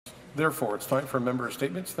Therefore, it's time for member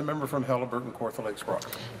statements. The member from Haliburton, Kawartha Lakes Brock.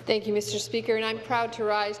 Thank you, Mr. Speaker, and I'm proud to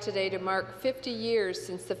rise today to mark 50 years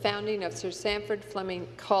since the founding of Sir Sandford Fleming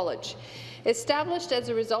College. Established as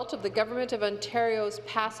a result of the Government of Ontario's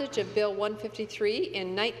passage of Bill 153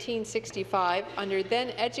 in 1965 under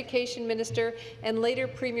then Education Minister and later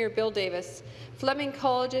Premier Bill Davis, Fleming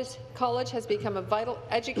College has become a vital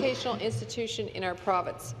educational institution in our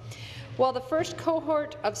province. While the first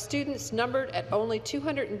cohort of students numbered at only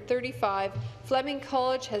 235, Fleming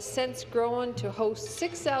College has since grown to host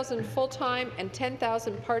 6,000 full-time and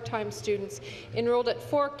 10,000 part-time students enrolled at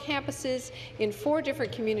 4 campuses in 4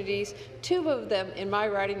 different communities, 2 of them in my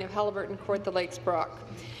riding of Haliburton, Kawartha Lakes Brock.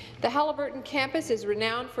 The Haliburton campus is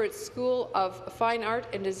renowned for its School of Fine Art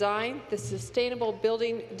and Design, the Sustainable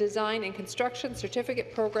Building Design and Construction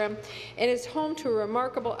Certificate Program, and is home to a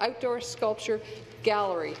remarkable outdoor sculpture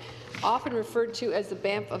gallery, often referred to as the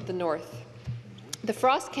Banff of the North. The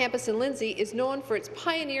Frost campus in Lindsay is known for its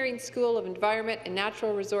pioneering School of Environment and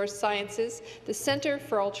Natural Resource Sciences, the Centre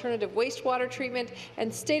for Alternative Wastewater Treatment,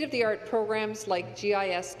 and state-of-the-art programs like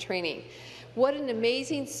GIS training. What an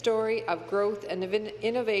amazing story of growth and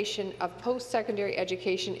innovation of post-secondary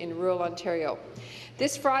education in rural Ontario.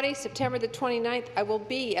 This Friday, September the 29th, I will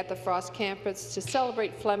be at the Frost campus to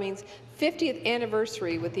celebrate Fleming's 50th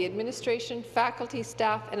anniversary with the administration, faculty,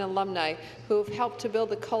 staff and alumni who have helped to build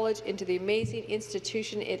the college into the amazing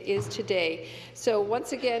institution it is today. So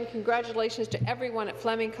once again, congratulations to everyone at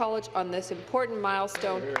Fleming College on this important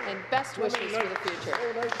milestone and best wishes for the future.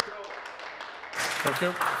 Thank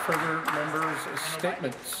you. Further members'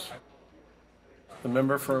 statements. The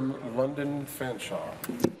member from London Fanshawe.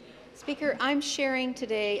 Speaker, I'm sharing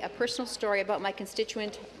today a personal story about my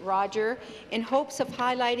constituent, Roger, in hopes of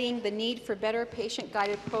highlighting the need for better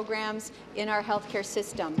patient-guided programs in our healthcare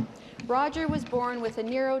system. Roger was born with a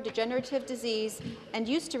neurodegenerative disease and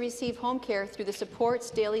used to receive home care through the Supports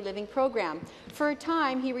Daily Living program. For a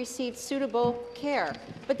time, he received suitable care,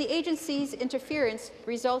 but the agency's interference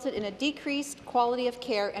resulted in a decreased quality of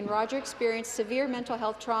care, and Roger experienced severe mental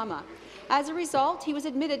health trauma. As a result, he was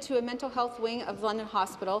admitted to a mental health wing of London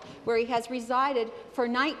Hospital, where he has resided for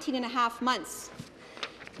 19.5 months.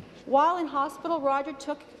 While in hospital, Roger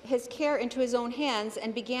took his care into his own hands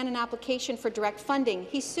and began an application for direct funding.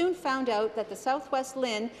 He soon found out that the Southwest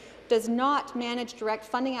LHIN does not manage direct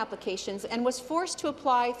funding applications and was forced to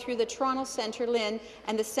apply through the Toronto Centre LHIN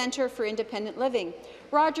and the Centre for Independent Living.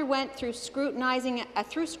 Roger went through through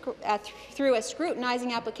a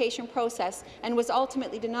scrutinizing application process and was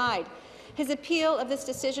ultimately denied. His appeal of this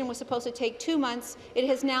decision was supposed to take 2 months. It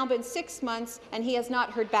has now been 6 months, and he has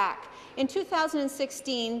not heard back. In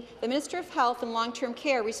 2016, the Minister of Health and Long-Term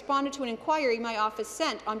Care responded to an inquiry my office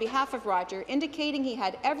sent on behalf of Roger, indicating he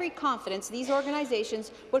had every confidence these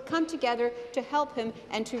organizations would come together to help him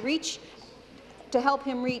and to help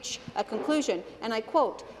him reach a conclusion, and I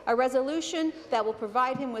quote, "a resolution that will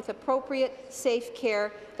provide him with appropriate, safe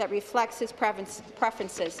care that reflects his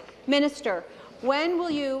preferences." Minister, when will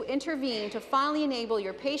you intervene to finally enable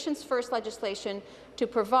your Patients First legislation to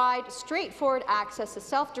provide straightforward access to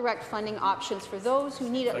self-direct funding options for those who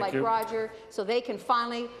need it, like Roger, so they can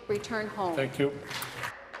finally return home? Thank you.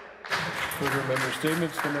 Further member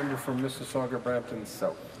statements. The member from Mississauga, Brampton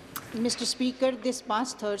South. Mr. Speaker, this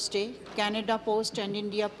past Thursday, Canada Post and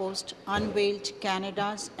India Post unveiled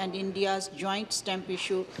Canada's and India's joint stamp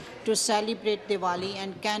issue to celebrate Diwali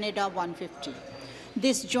and Canada 150.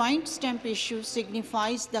 This joint stamp issue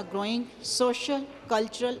signifies the growing social,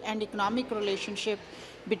 cultural and economic relationship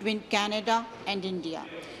between Canada and India,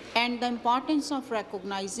 and the importance of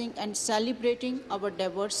recognizing and celebrating our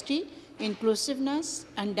diversity, inclusiveness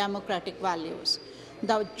and democratic values.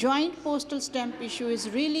 The joint postal stamp issue is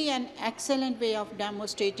really an excellent way of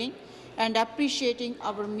demonstrating and appreciating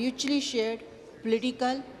our mutually shared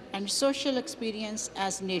political and social experience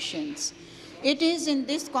as nations. It is in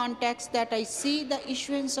this context that I see the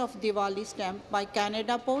issuance of Diwali stamp by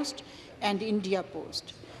Canada Post and India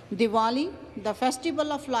Post. Diwali, the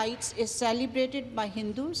festival of lights, is celebrated by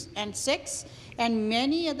Hindus and Sikhs and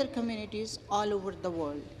many other communities all over the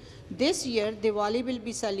world. This year, Diwali will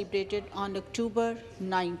be celebrated on October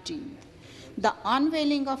 19th. The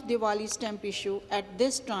unveiling of Diwali stamp issue at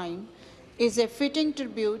this time is a fitting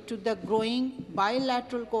tribute to the growing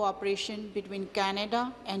bilateral cooperation between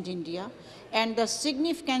Canada and India and the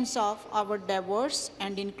significance of our diverse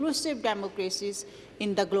and inclusive democracies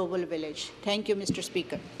in the global village. Thank you, Mr.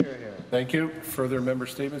 Speaker. Thank you. Further member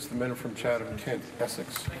statements. The member from Chatham, Kent,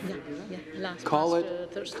 Essex. Call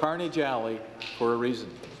it Carnage Alley for a reason.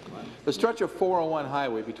 The stretch of 401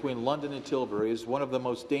 highway between London and Tilbury is one of the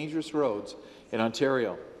most dangerous roads in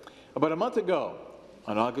Ontario. About a month ago,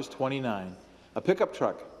 on August 29, a pickup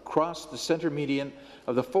truck crossed the center median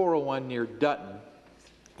of the 401 near Dutton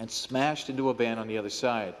and smashed into a van on the other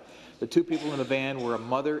side. The two people in the van were a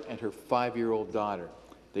mother and her 5-year-old daughter.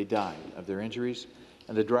 They died of their injuries,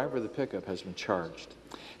 and the driver of the pickup has been charged.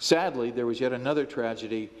 Sadly, there was yet another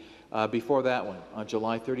tragedy before that one. On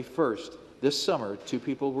July 31st, this summer, 2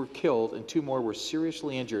 people were killed and 2 more were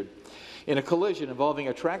seriously injured in a collision involving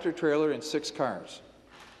a tractor-trailer and 6 cars.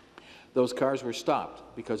 Those cars were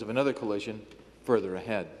stopped because of another collision further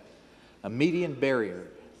ahead. A median barrier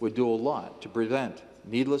would do a lot to prevent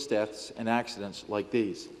needless deaths and accidents like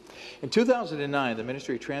these. In 2009, the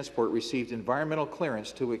Ministry of Transport received environmental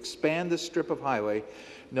clearance to expand this strip of highway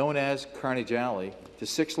known as Carnage Alley to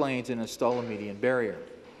 6 lanes and install a median barrier.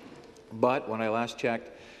 But when I last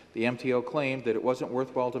checked, the MTO claimed that it wasn't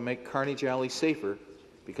worthwhile to make Carnage Alley safer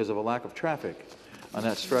because of a lack of traffic on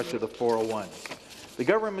that stretch of the 401. The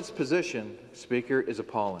government's position, Speaker, is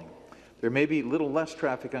appalling. There may be little less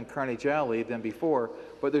traffic on Carnage Alley than before,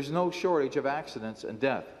 but there's no shortage of accidents and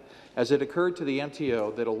death. As it occurred to the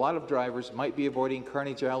MTO that a lot of drivers might be avoiding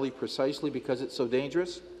Carnage Alley precisely because it's so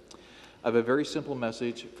dangerous, I have a very simple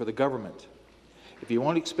message for the government. If you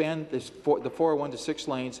want to expand the 401 to 6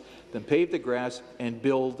 lanes, then pave the grass and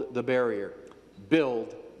build the barrier.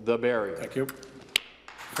 Build the barrier. Thank you.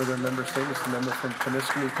 Further member statements. The member from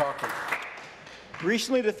Timiskaming-Cochrane.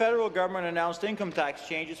 Recently, the federal government announced income tax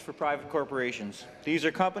changes for private corporations. These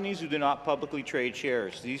are companies who do not publicly trade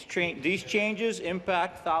shares. These changes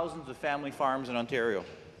impact thousands of family farms in Ontario.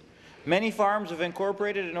 Many farms have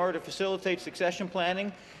incorporated in order to facilitate succession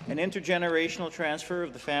planning and intergenerational transfer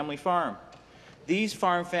of the family farm. These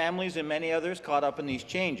farm families and many others caught up in these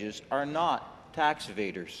changes are not tax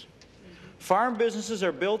evaders. Farm businesses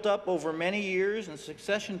are built up over many years, and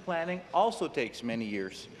succession planning also takes many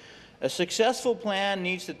years. A successful plan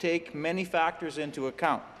needs to take many factors into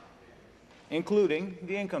account, including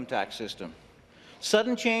the income tax system.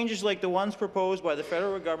 Sudden changes like the ones proposed by the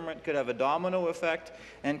federal government could have a domino effect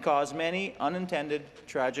and cause many unintended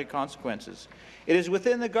tragic consequences. It is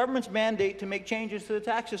within the government's mandate to make changes to the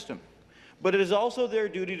tax system, but it is also their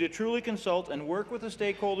duty to truly consult and work with the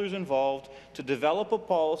stakeholders involved to develop a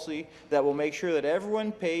policy that will make sure that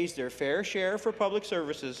everyone pays their fair share for public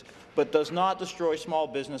services but does not destroy small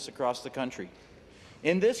business across the country.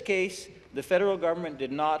 In this case, the federal government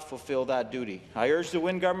did not fulfill that duty. I urge the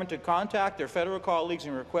Wynne government to contact their federal colleagues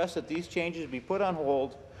and request that these changes be put on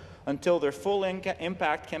hold until their full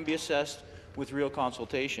impact can be assessed with real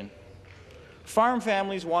consultation. Farm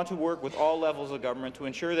families want to work with all levels of government to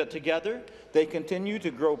ensure that together they continue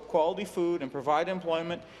to grow quality food and provide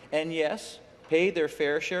employment and, yes, pay their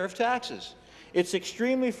fair share of taxes. It's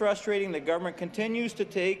extremely frustrating that government continues to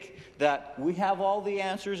take that we have all the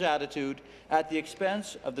answers attitude at the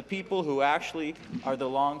expense of the people who actually are the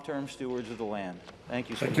long-term stewards of the land. Thank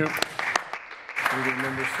you, sir. Thank you.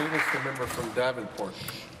 Member Stevens, the member from Davenport.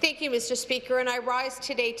 Thank you, Mr. Speaker, and I rise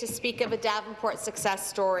today to speak of a Davenport success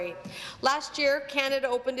story. Last year, Canada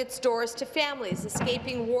opened its doors to families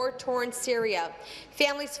escaping war-torn Syria.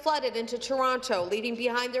 Families flooded into Toronto, leaving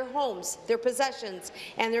behind their homes, their possessions,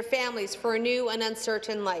 and their families for a new and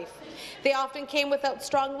uncertain life. They often came without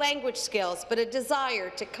strong language skills, but a desire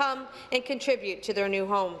to come and contribute to their new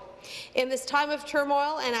home. In this time of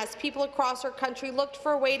turmoil, and as people across our country looked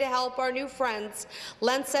for a way to help our new friends,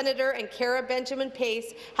 Len Senator and Cara Benjamin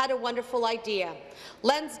Pace had a wonderful idea.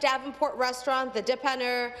 Len's Davenport restaurant, the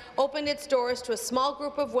Dépanneur, opened its doors to a small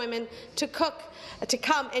group of women to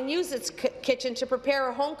come and use its kitchen to prepare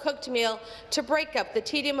a home-cooked meal to break up the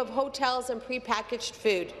tedium of hotels and prepackaged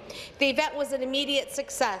food. The event was an immediate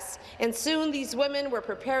success, and soon these women were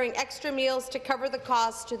preparing extra meals to cover the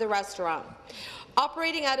costs to the restaurant.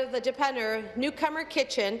 Operating out of the Dépanneur, Newcomer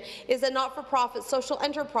Kitchen is a not-for-profit social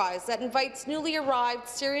enterprise that invites newly arrived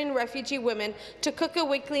Syrian refugee women to cook a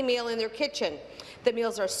weekly meal in their kitchen. The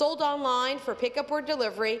meals are sold online for pickup or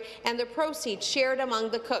delivery, and the proceeds shared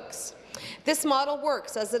among the cooks. This model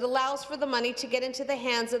works as it allows for the money to get into the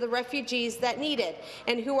hands of the refugees that need it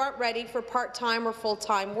and who aren't ready for part-time or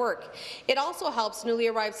full-time work. It also helps newly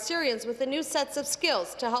arrived Syrians with the new sets of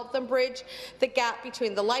skills to help them bridge the gap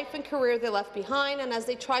between the life and career they left behind and as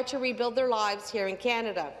they try to rebuild their lives here in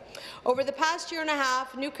Canada. Over the past year and a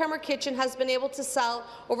half, Newcomer Kitchen has been able to sell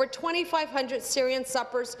over 2,500 Syrian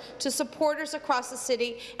suppers to supporters across the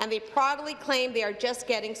city, and they proudly claim they are just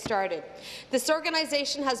getting started. This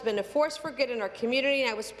organization has been a force for good in our community,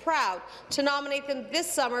 and I was proud to nominate them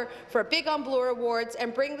this summer for Big on Bloor Awards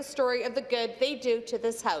and bring the story of the good they do to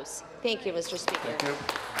this House. Thank you, Mr. Speaker. Thank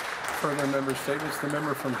you. further member statements. The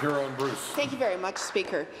member from Huron-Bruce. Thank you very much,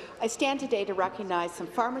 Speaker. I stand today to recognize some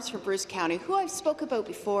farmers from Bruce County who I've spoke about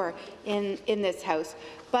before in this House,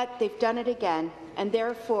 but they've done it again, and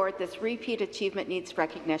therefore this repeat achievement needs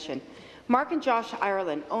recognition. Mark and Josh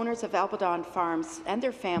Ireland, owners of Albadon Farms, and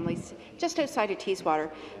their families just outside of Teeswater,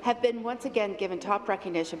 have been once again given top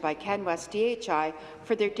recognition by CanWest DHI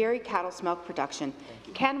for their dairy cattle's milk production.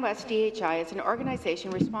 CanWest DHI is an organization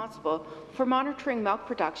responsible for monitoring milk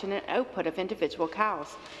production and output of individual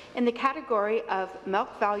cows. In the category of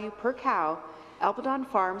milk value per cow, Albadon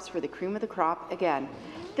Farms were the cream of the crop again.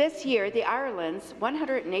 This year, the Ireland's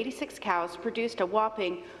 186 cows produced a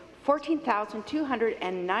whopping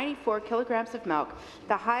 14,294 kilograms of milk,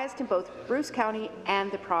 the highest in both Bruce County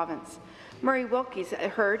and the province. Murray Wilkie's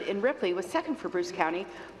herd in Ripley was second for Bruce County,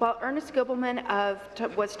 while Ernest Gobelman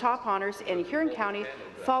was top honours in Huron County,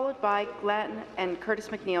 followed by Glen and Curtis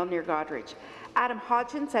McNeil near Godrich. Adam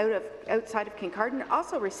Hodgins outside of Kincardine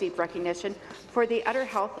also received recognition for the utter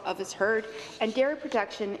health of his herd, and dairy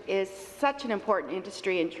production is such an important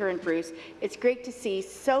industry in Huron-Bruce. It's great to see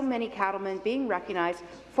so many cattlemen being recognized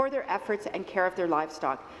for their efforts and care of their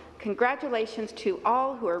livestock. Congratulations to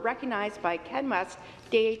all who are recognized by CanWest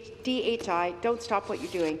DHI. Don't stop what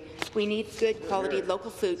you're doing. We need good quality local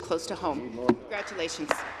food close to home.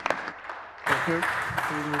 Congratulations. Thank you.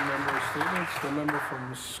 Further member statements. The member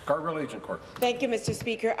from Scarborough-Agincourt. Thank you, Mr.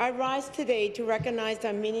 Speaker. I rise today to recognize the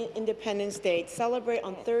Armenian Independence Day, celebrate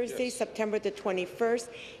on Thursday, September the 21st,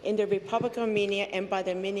 in the Republic of Armenia and by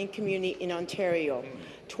the Armenian community in Ontario.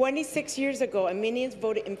 26 years ago, Armenians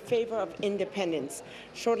voted in favor of independence.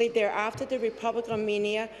 Shortly thereafter, the Republic of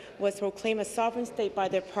Armenia was proclaimed a sovereign state by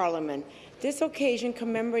their parliament. This occasion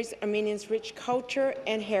commemorates Armenians' rich culture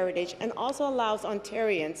and heritage and also allows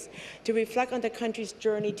Ontarians to reflect on the country's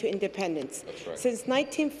journey to independence. Right. Since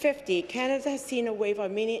 1950, Canada has seen a wave of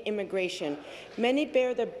Armenian immigration. Many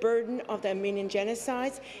bear the burden of the Armenian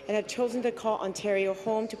genocides and have chosen to call Ontario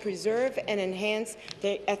home to preserve and enhance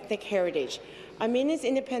their ethnic heritage. Armenia's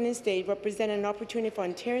Independence Day represents an opportunity for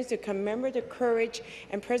Ontarians to commemorate the courage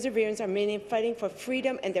and perseverance of Armenians fighting for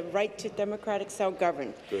freedom and the right to democratic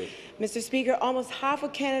self-government. Mr. Speaker, almost half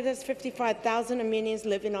of Canada's 55,000 Armenians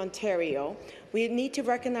live in Ontario. We need to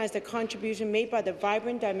recognize the contribution made by the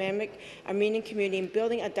vibrant, dynamic Armenian community in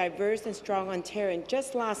building a diverse and strong Ontario. And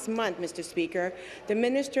just last month, Mr. Speaker, the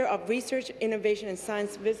Minister of Research, Innovation and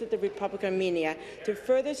Science visited the Republic of Armenia to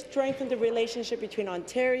further strengthen the relationship between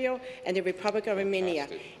Ontario and the Republic of Armenia.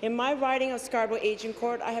 In my riding of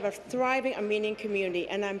Scarborough-Agincourt, I have a thriving Armenian community,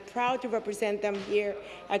 and I'm proud to represent them here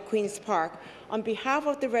at Queen's Park. On behalf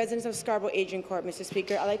of the residents of Scarborough-Agincourt, Mr.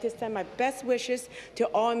 Speaker, I'd like to send my best wishes to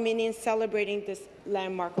all Armenians celebrating this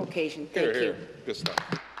landmark occasion. Thank you. Good stuff.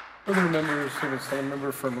 Further members, the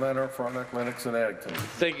member from Lanark, Frontenac, Lennox and Addington.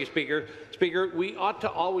 Thank you, Speaker. Speaker, we ought to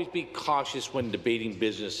always be cautious when debating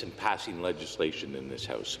business and passing legislation in this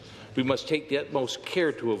House. We must take the utmost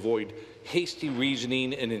care to avoid hasty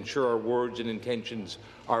reasoning and ensure our words and intentions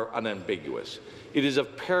are unambiguous. It is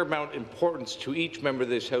of paramount importance to each member of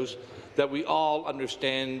this House that we all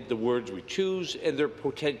understand the words we choose and their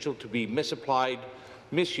potential to be misapplied,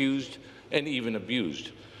 misused, and even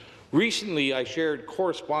abused. Recently, I shared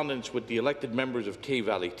correspondence with the elected members of Tay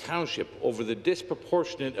Valley Township over the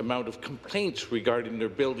disproportionate amount of complaints regarding their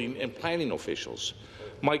building and planning officials.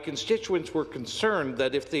 My constituents were concerned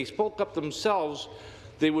that if they spoke up themselves,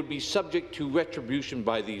 they would be subject to retribution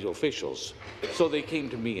by these officials, so they came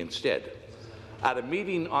to me instead. At a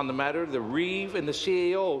meeting on the matter, the REEV and the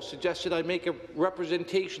CAO suggested I make a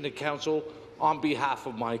representation to Council on behalf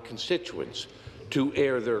of my constituents to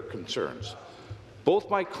air their concerns. Both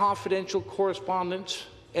my confidential correspondence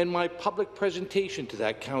and my public presentation to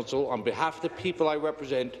that Council on behalf of the people I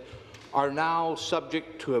represent are now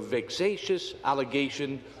subject to a vexatious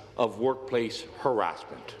allegation of workplace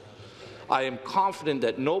harassment. I am confident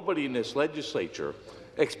that nobody in this legislature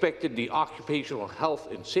expected the Occupational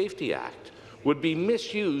Health and Safety Act would be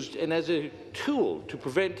misused and as a tool to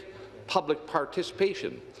prevent public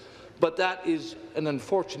participation. But that is an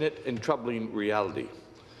unfortunate and troubling reality.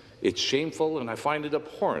 It's shameful and I find it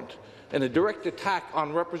abhorrent and a direct attack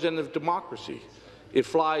on representative democracy. It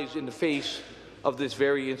flies in the face of this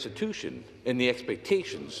very institution and the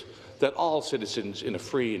expectations that all citizens in a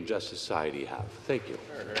free and just society have. Thank you.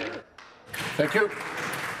 Thank you.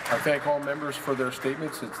 I thank all members for their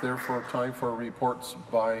statements. It's therefore time for reports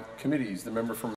by committees. The member from